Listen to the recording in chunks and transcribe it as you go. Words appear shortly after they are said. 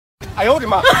哎呦我的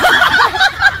妈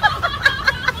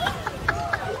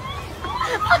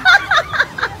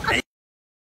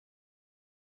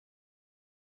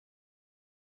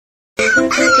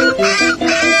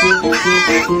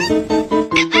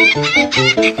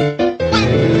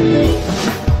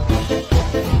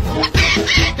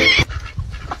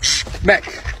！Back.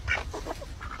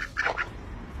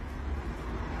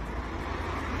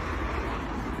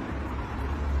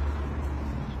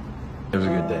 It was a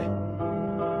good day.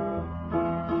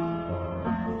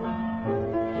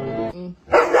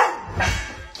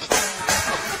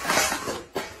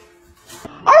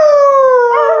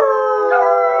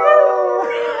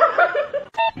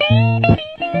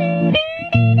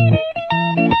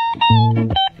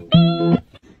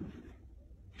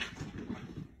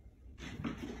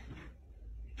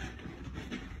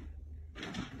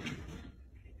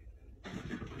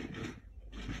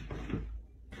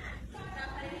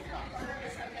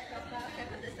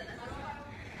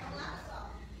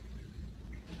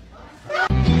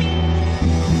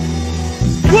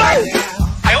 What?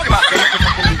 哎呦我的妈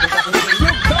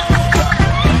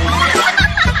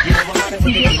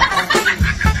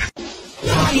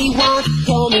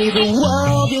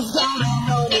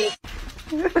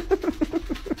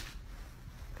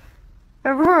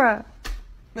！Aurora.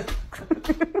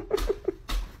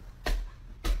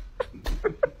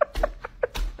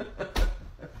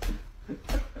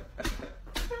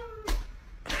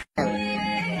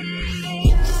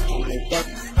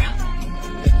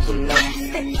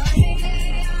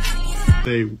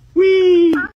 Say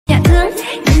wee. Nhà thương,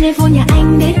 em lên phố nhà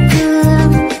anh để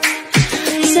thương.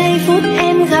 Giây phút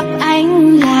em gặp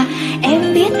anh là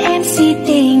em biết em si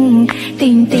tình,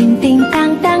 tình tình tình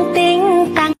tăng tăng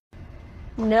tình tăng.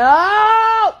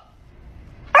 No!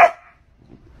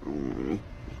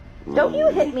 Don't you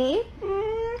hit me.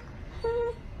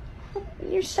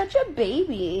 You're such a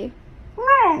baby.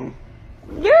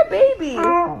 You're a baby.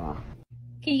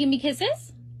 Can you give me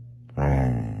kisses?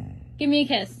 Give me a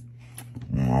kiss.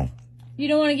 You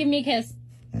don't want to give me a kiss?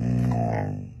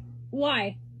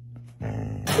 Why?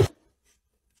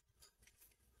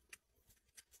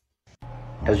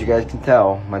 As you guys can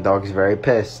tell, my dog is very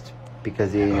pissed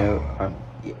because he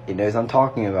knows I'm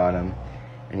talking about him,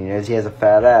 and he knows he has a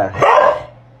fat ass,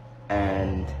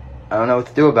 and I don't know what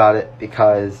to do about it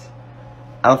because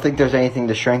I don't think there's anything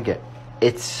to shrink it.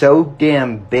 It's so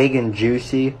damn big and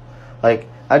juicy. Like,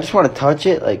 I just want to touch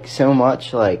it, like, so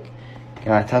much. Like,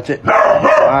 can I touch it?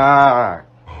 Ah.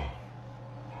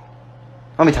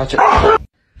 Let me touch it. Are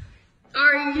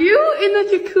you in the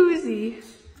jacuzzi?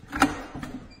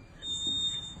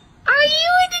 Are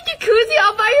you in the jacuzzi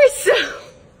all by yourself?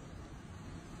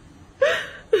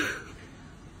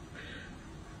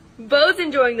 Bo's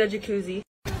enjoying the jacuzzi.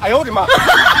 哎呦我的妈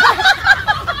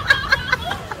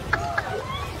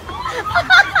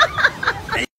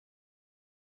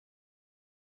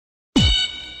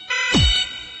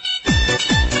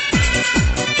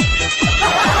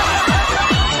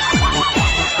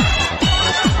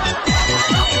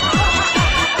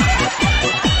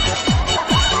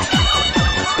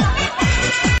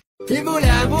一步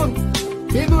两步，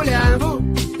一步两步，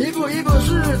一步一步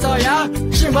是走呀，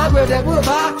是魔鬼的步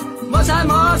伐，摩擦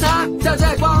摩擦，就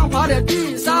在光滑的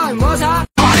地上摩擦。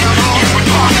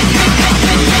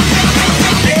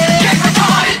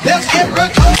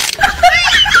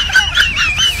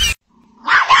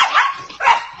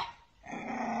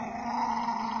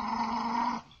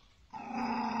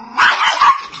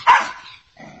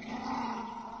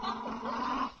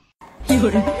有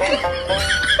人。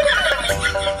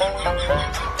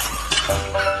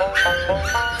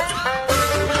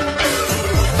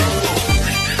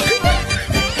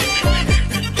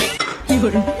有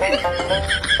人。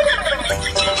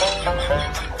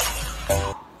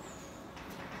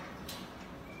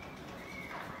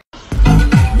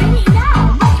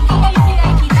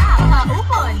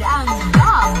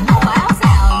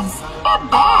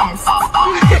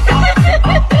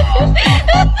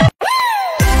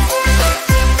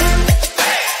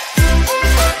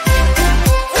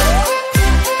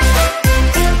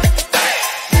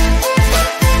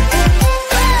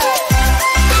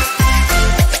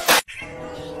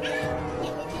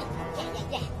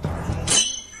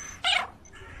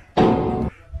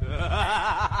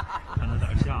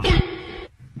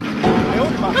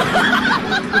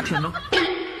天哪！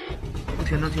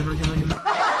天哪！天哪！天哪！天哪！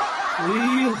哎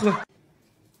呦呵！